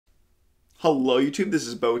Hello YouTube, this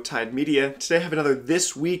is Bowtied Media. Today I have another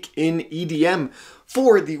This Week in EDM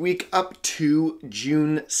for the week up to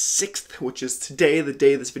June 6th, which is today, the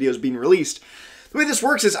day this video is being released. The way this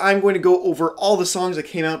works is I'm going to go over all the songs that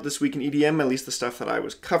came out this week in EDM, at least the stuff that I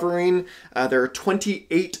was covering. There are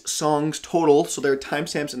 28 songs total, so there are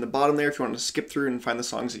timestamps in the bottom there if you want to skip through and find the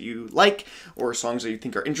songs that you like or songs that you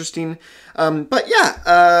think are interesting.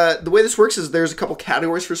 The way this works is there's a couple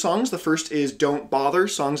categories for songs. The first is Don't Bother,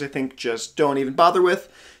 songs I think just don't even bother with.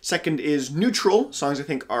 Second is Neutral, songs I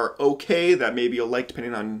think are okay, that maybe you'll like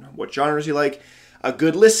depending on what genres you like. A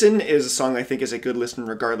Good Listen is a song I think is a good listen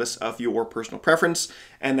regardless of your personal preference.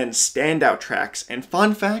 And then Standout Tracks. And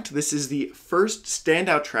fun fact, this is the first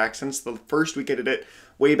standout track since the first week I did it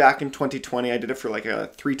way back in 2020. I did it for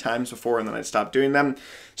like 3 times before and then I stopped doing them.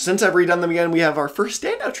 Since I've redone them again, we have our first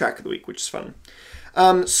standout track of the week, which is fun.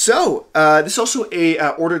 This is also a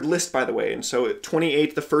ordered list, by the way. And so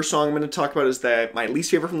 28, the first song I'm going to talk about is my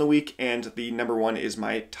least favorite from the week, and the number 1 is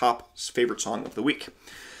my top favorite song of the week.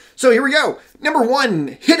 So here we go. Number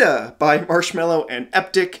 1, Hitta by Marshmello and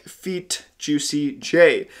Eptic feat. Juicy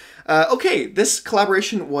J. Okay, this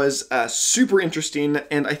collaboration was super interesting,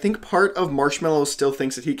 and I think part of Marshmello still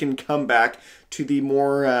thinks that he can come back to the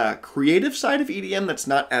more creative side of EDM that's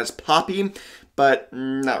not as poppy, but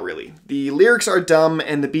not really. The lyrics are dumb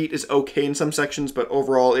and the beat is okay in some sections, but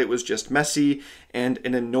overall it was just messy and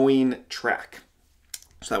an annoying track.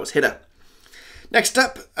 So that was Hitta. Next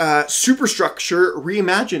up, Superstructure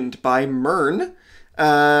Reimagined by MYRNE.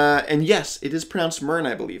 And yes, it is pronounced MYRNE,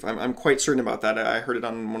 I believe. I'm quite certain about that. I heard it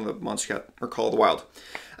on one of the Monster Cat or Call of the Wild.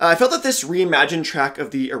 I felt that this reimagined track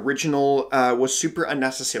of the original was super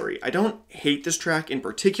unnecessary. I don't hate this track in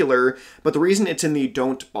particular, but the reason it's in the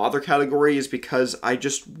Don't Bother category is because I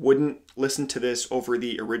just wouldn't listen to this over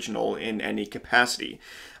the original in any capacity.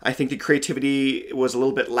 I think the creativity was a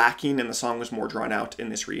little bit lacking and the song was more drawn out in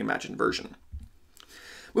this reimagined version.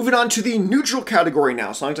 Moving on to the neutral category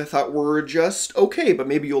now, songs I thought were just okay, but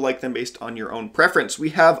maybe you'll like them based on your own preference.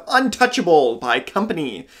 We have Untouchable by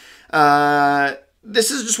Kompany. This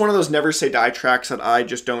is just one of those Never Say Die tracks that I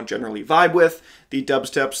just don't generally vibe with. The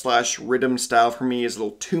dubstep / rhythm style for me is a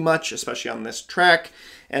little too much, especially on this track.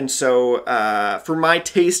 And so for my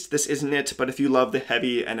taste, this isn't it, but if you love the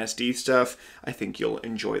heavy NSD stuff, I think you'll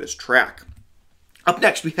enjoy this track. Up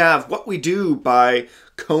next, we have What We Do by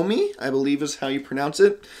Kohmi, I believe is how you pronounce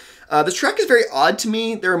it. This track is very odd to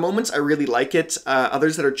me. There are moments I really like it,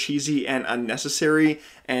 others that are cheesy and unnecessary,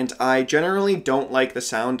 and I generally don't like the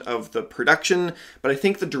sound of the production, but I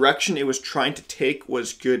think the direction it was trying to take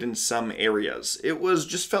was good in some areas. It was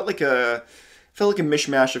just felt like a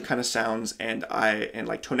mishmash of kind of sounds and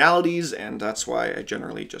like tonalities, and that's why I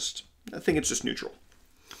think it's just neutral.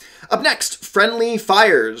 Up next, Friendly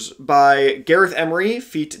Fires by Gareth Emery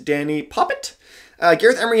feat. Dani Poppitt.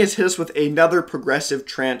 Gareth Emery has hit us with another progressive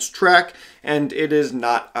trance track, and it is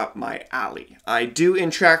not up my alley. I do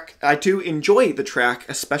enjoy the track,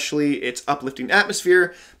 especially its uplifting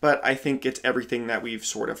atmosphere, but I think it's everything that we've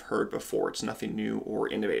sort of heard before. It's nothing new or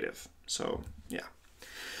innovative. So, yeah.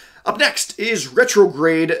 Up next is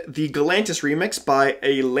Retrograde, the Galantis remix by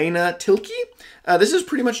Aleyna Tilki. This is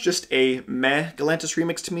pretty much just a meh Galantis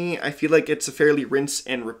remix to me. I feel like it's a fairly rinse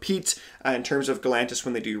and repeat in terms of Galantis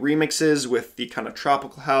when they do remixes with the kind of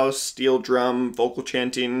tropical house, steel drum, vocal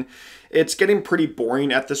chanting. It's getting pretty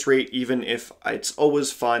boring at this rate, even if it's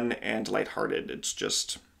always fun and lighthearted. It's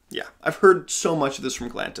just, yeah. I've heard so much of this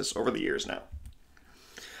from Galantis over the years now.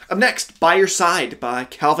 Up next, By Your Side by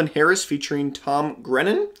Calvin Harris featuring Tom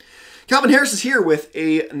Grennan. Calvin Harris is here with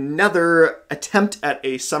another attempt at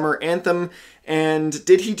a summer anthem, and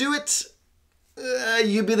did he do it?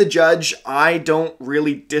 You be the judge. I don't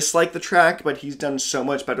really dislike the track, but he's done so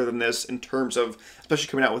much better than this in terms of especially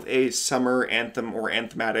coming out with a summer anthem or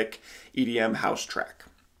anthematic EDM house track.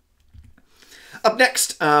 Up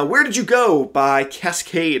next, Where Did You Go by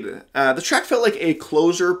Kaskade. The track felt like a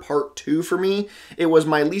closer part 2 for me. It was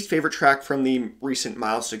my least favorite track from the recent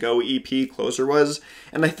Miles to Go EP, Closer was,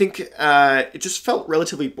 and I think it just felt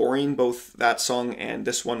relatively boring, both that song and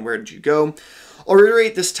this one, Where Did You Go? I'll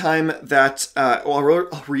reiterate this time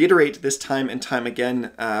and time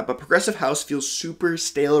again, but Progressive House feels super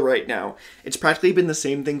stale right now. It's practically been the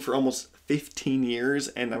same thing for almost 15 years,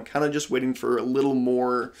 and I'm kind of just waiting for a little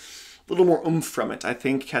more oomph from it. I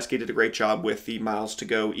think Kaskade did a great job with the Miles to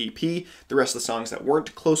Go EP, the rest of the songs that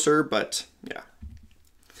weren't closer, but yeah.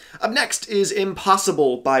 Up next is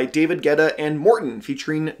Impossible by David Guetta and MORTEN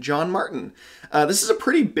featuring John Martin. This is a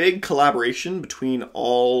pretty big collaboration between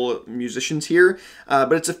all musicians here,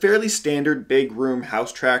 but it's a fairly standard big room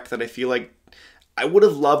house track that I feel like I would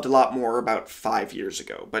have loved a lot more about 5 years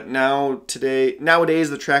ago. But nowadays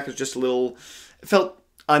the track is just a little, it felt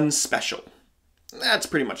unspecial. That's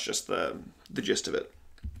pretty much just the gist of it.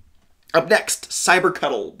 Up next, Cyber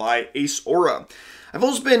Cuddle by Ace Aura. I've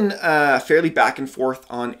always been fairly back and forth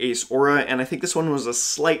on Ace Aura, and I think this one was a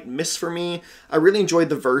slight miss for me. I really enjoyed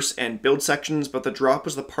the verse and build sections, but the drop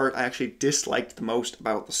was the part I actually disliked the most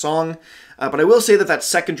about the song. But I will say that that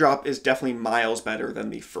second drop is definitely miles better than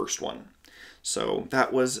the first one. So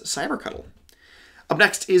that was Cyber Cuddle. Up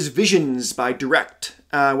next is Visions by Direct.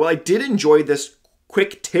 Well, I did enjoy this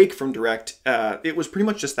quick take from Direct. It was pretty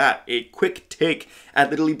much just that, a quick take at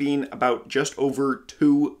literally being about just over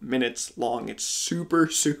 2 minutes long. It's super,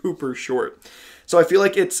 super short. So I feel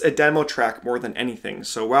like it's a demo track more than anything.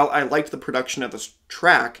 So while I liked the production of this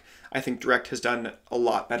track, I think Direct has done a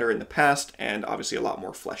lot better in the past and obviously a lot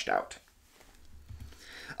more fleshed out.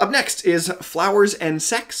 Up next is Flowers and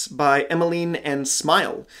Sex by EMELINE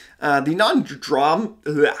SMLE.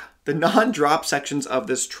 The non-drop sections of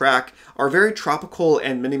this track are very tropical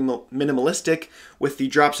and minimalistic, with the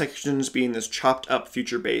drop sections being this chopped up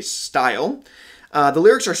future bass style. The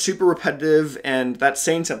lyrics are super repetitive, and that's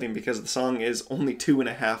saying something because the song is only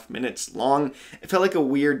 2.5 minutes long. It felt like a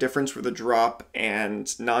weird difference where the drop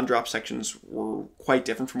and non-drop sections were quite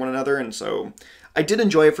different from one another, and so I did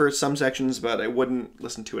enjoy it for some sections, but I wouldn't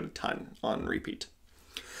listen to it a ton on repeat.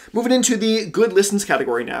 Moving into the good listens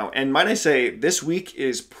category now, and might I say, this week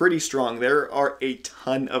is pretty strong. There are a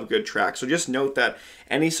ton of good tracks, so just note that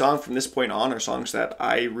any song from this point on are songs that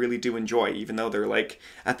I really do enjoy, even though they're like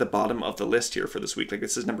at the bottom of the list here for this week. Like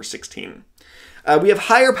this is number 16. We have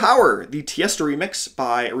Higher Power, the Tïesto remix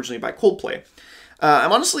originally by Coldplay.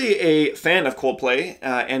 I'm honestly a fan of Coldplay,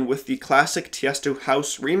 and with the classic Tïesto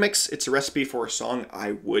House remix, it's a recipe for a song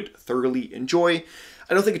I would thoroughly enjoy.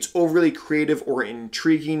 I don't think it's overly creative or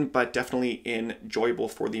intriguing, but definitely enjoyable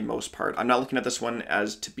for the most part. I'm not looking at this one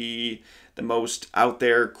as to be the most out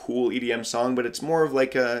there, cool EDM song, but it's more of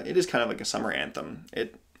like it is kind of like a summer anthem.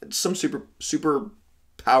 It's some super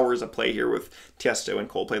powers at play here with Tiesto and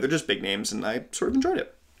Coldplay. They're just big names, and I sort of enjoyed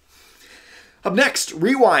it. Up next,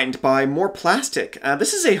 Rewind by More Plastic.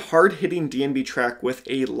 This is a hard-hitting D&B track with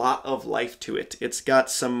a lot of life to it. It's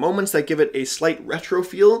got some moments that give it a slight retro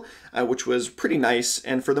feel, which was pretty nice,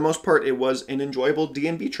 and for the most part, it was an enjoyable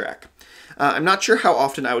D&B track. I'm not sure how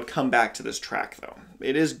often I would come back to this track, though.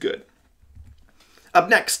 It is good. Up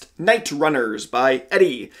next, Night Runners by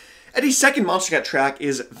Eddie. Eddie's second Monstercat track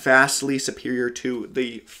is vastly superior to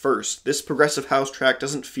the first. This progressive house track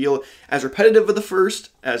doesn't feel as repetitive of the first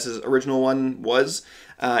as his original one was,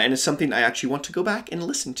 and is something I actually want to go back and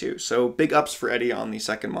listen to. So big ups for Eddie on the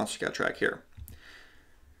second Monstercat track here.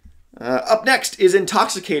 Up next is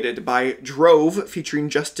Intoxicated by Drove featuring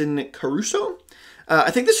Justin Caruso. I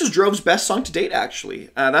think this is Drove's best song to date,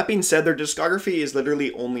 actually. That being said, their discography is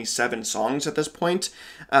literally only 7 songs at this point,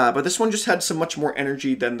 but this one just had so much more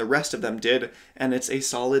energy than the rest of them did, and it's a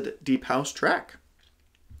solid deep house track.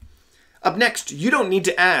 Up next, You Don't Need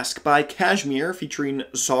to Ask by KSHMR featuring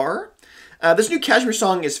Tzar. This new KSHMR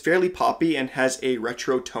song is fairly poppy and has a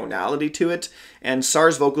retro tonality to it, and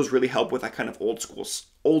Tzar's vocals really help with that kind of old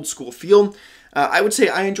school feel. I would say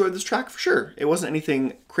I enjoyed this track for sure. It wasn't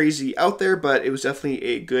anything crazy out there, but it was definitely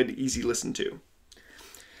a good, easy listen to.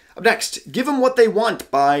 Up next, Give 'Em What They Want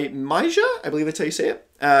by Maja, I believe that's how you say it.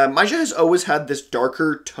 Maja has always had this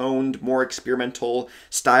darker toned, more experimental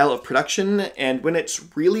style of production, and when it's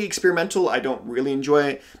really experimental, I don't really enjoy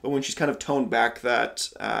it, but when she's kind of toned back that,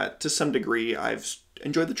 to some degree, I've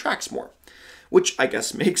enjoyed the tracks more. Which I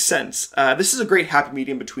guess makes sense. This is a great happy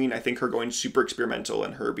medium between, I think, her going super experimental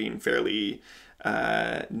and her being fairly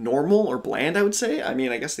normal or bland, I would say. I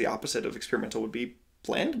mean, I guess the opposite of experimental would be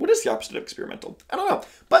bland. What is the opposite of experimental? I don't know.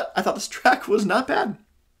 But I thought this track was not bad.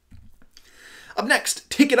 Up next,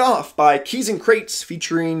 Take It Off by Keys and Crates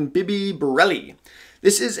featuring Bibi Borelli.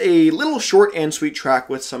 This is a little short and sweet track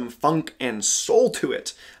with some funk and soul to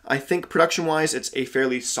it. I think production-wise, it's a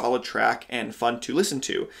fairly solid track and fun to listen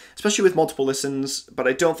to, especially with multiple listens, but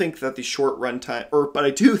I don't think that the short runtime, but I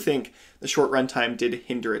do think the short runtime did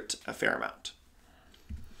hinder it a fair amount.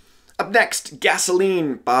 Up next,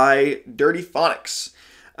 Gasoline by Dirty Phonics.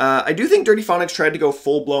 I do think Dirty Phonics tried to go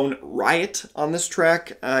full-blown Riot on this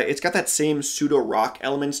track. It's got that same pseudo-rock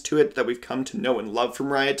elements to it that we've come to know and love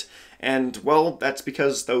from Riot, and, well, that's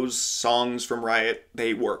because those songs from Riot,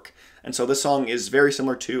 they work. And so this song is very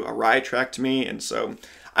similar to a Riot track to me, and so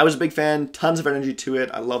I was a big fan, tons of energy to it.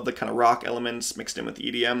 I love the kind of rock elements mixed in with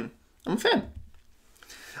the EDM. I'm a fan.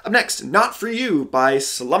 Up next, Not For You by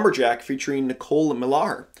Slumberjack featuring Nicole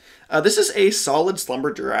Millar. This is a solid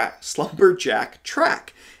Slumberjack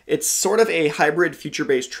track. It's sort of a hybrid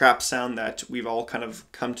future-based trap sound that we've all kind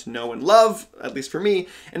of come to know and love, at least for me,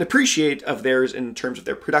 and appreciate of theirs in terms of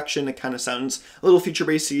their production. It kind of sounds a little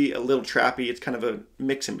future-basy, a little trappy. It's kind of a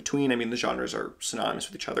mix in between. I mean, the genres are synonymous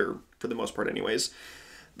with each other for the most part anyways.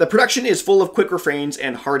 The production is full of quick refrains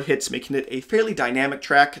and hard hits, making it a fairly dynamic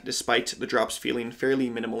track, despite the drops feeling fairly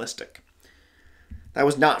minimalistic. That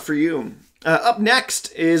was Not For You. Up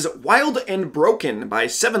next is Wild and Broken by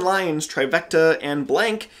Seven Lions, Trivecta, and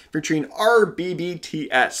Blank, featuring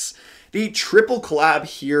RBBTS. The triple collab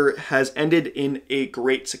here has ended in a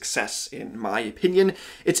great success, in my opinion.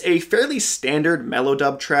 It's a fairly standard mellow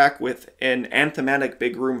dub track with an anthematic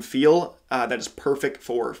big room feel that is perfect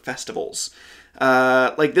for festivals.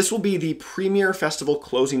 This will be the premier festival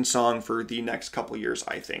closing song for the next couple years,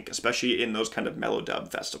 I think, especially in those kind of mellow dub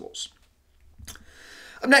festivals.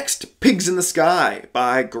 Up next, Pigs in the Sky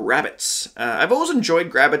by Grabbitz. I've always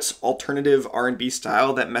enjoyed Grabbitz's alternative R&B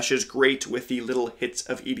style that meshes great with the little hits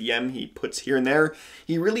of EDM he puts here and there.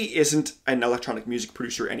 He really isn't an electronic music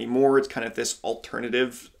producer anymore. It's kind of this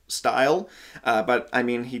alternative style. But, I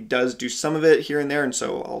mean, he does do some of it here and there, and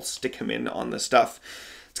so I'll stick him in on this stuff.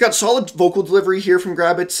 It's got solid vocal delivery here from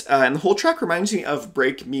Grabbitz, and the whole track reminds me of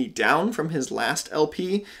Break Me Down from his last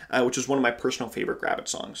LP, which is one of my personal favorite Grabbitz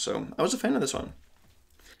songs, so I was a fan of this one.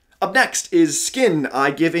 Up next is Skin,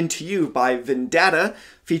 I Give In To You by Vendetta,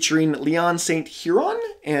 featuring Leon St. Huron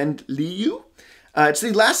and Liu. It's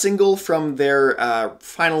the last single from their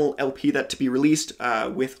final LP that to be released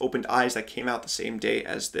with Opened Eyes that came out the same day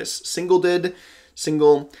as this single did.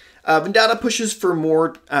 Vendetta pushes for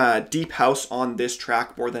more deep house on this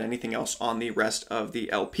track more than anything else on the rest of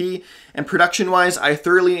the LP. And production-wise, I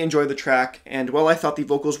thoroughly enjoyed the track, and while I thought the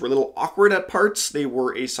vocals were a little awkward at parts, they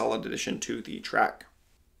were a solid addition to the track.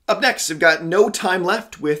 Up next, we've got No Time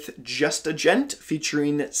Left with Just a Gent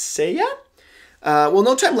featuring Seiya. Well,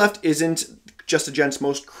 No Time Left isn't Just a Gent's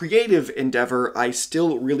most creative endeavor. I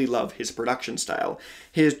still really love his production style.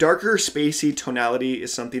 His darker, spacey tonality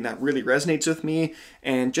is something that really resonates with me,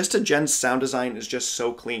 and Just a Gent's sound design is just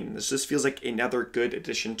so clean. This just feels like another good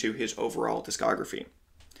addition to his overall discography.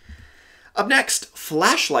 Up next,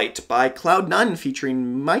 Flashlight by Cloud9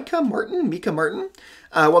 featuring Mika Martin.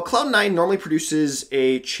 While Cloud9 normally produces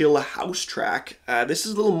a chill house track, this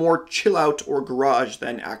is a little more chill out or garage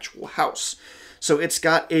than actual house. So it's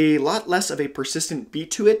got a lot less of a persistent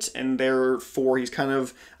beat to it, and therefore he's kind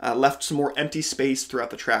of left some more empty space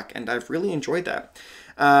throughout the track, and I've really enjoyed that.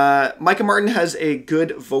 Mika Martin has a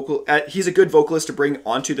good he's a good vocalist to bring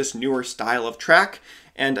onto this newer style of track,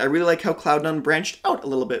 and I really like how Cloud9 branched out a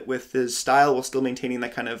little bit with his style while still maintaining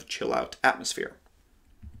that kind of chill out atmosphere.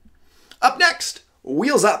 Up next,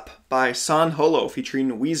 Wheels Up by San Holo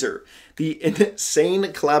featuring Weezer. The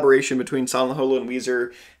insane collaboration between San Holo and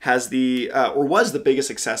Weezer has was the biggest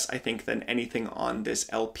success, I think, than anything on this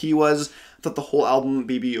LP was. I thought the whole album,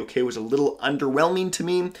 Baby Okay, was a little underwhelming to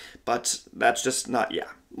me, but that's just not, yeah.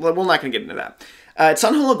 We're not going to get into that.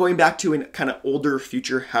 San Holo going back to a kind of older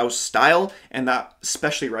future house style, and that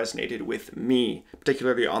especially resonated with me,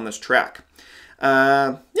 particularly on this track.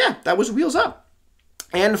 Yeah, that was Wheels Up.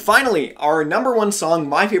 And finally, our #1 song,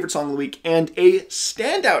 my favorite song of the week, and a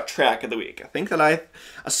standout track of the week. I think that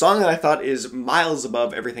a song that I thought is miles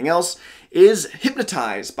above everything else is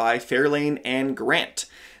Hypnotize by Fairlane and Grant.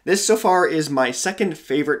 This so far is my second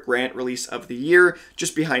favorite Grant release of the year,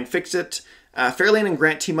 just behind Fix It. Fairlane and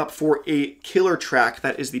Grant team up for a killer track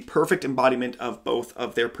that is the perfect embodiment of both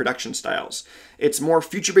of their production styles. It's more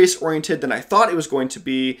future-based oriented than I thought it was going to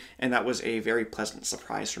be, and that was a very pleasant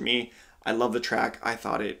surprise for me. I love the track. I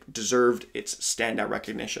thought it deserved its standout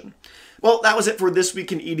recognition. Well, that was it for this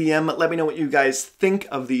week in EDM. Let me know what you guys think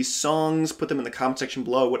of these songs. Put them in the comment section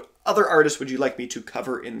below. What other artists would you like me to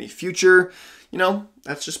cover in the future? You know,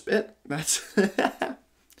 that's just it.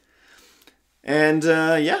 And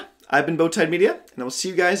yeah, I've been Bowtied Media, and I will see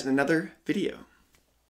you guys in another video.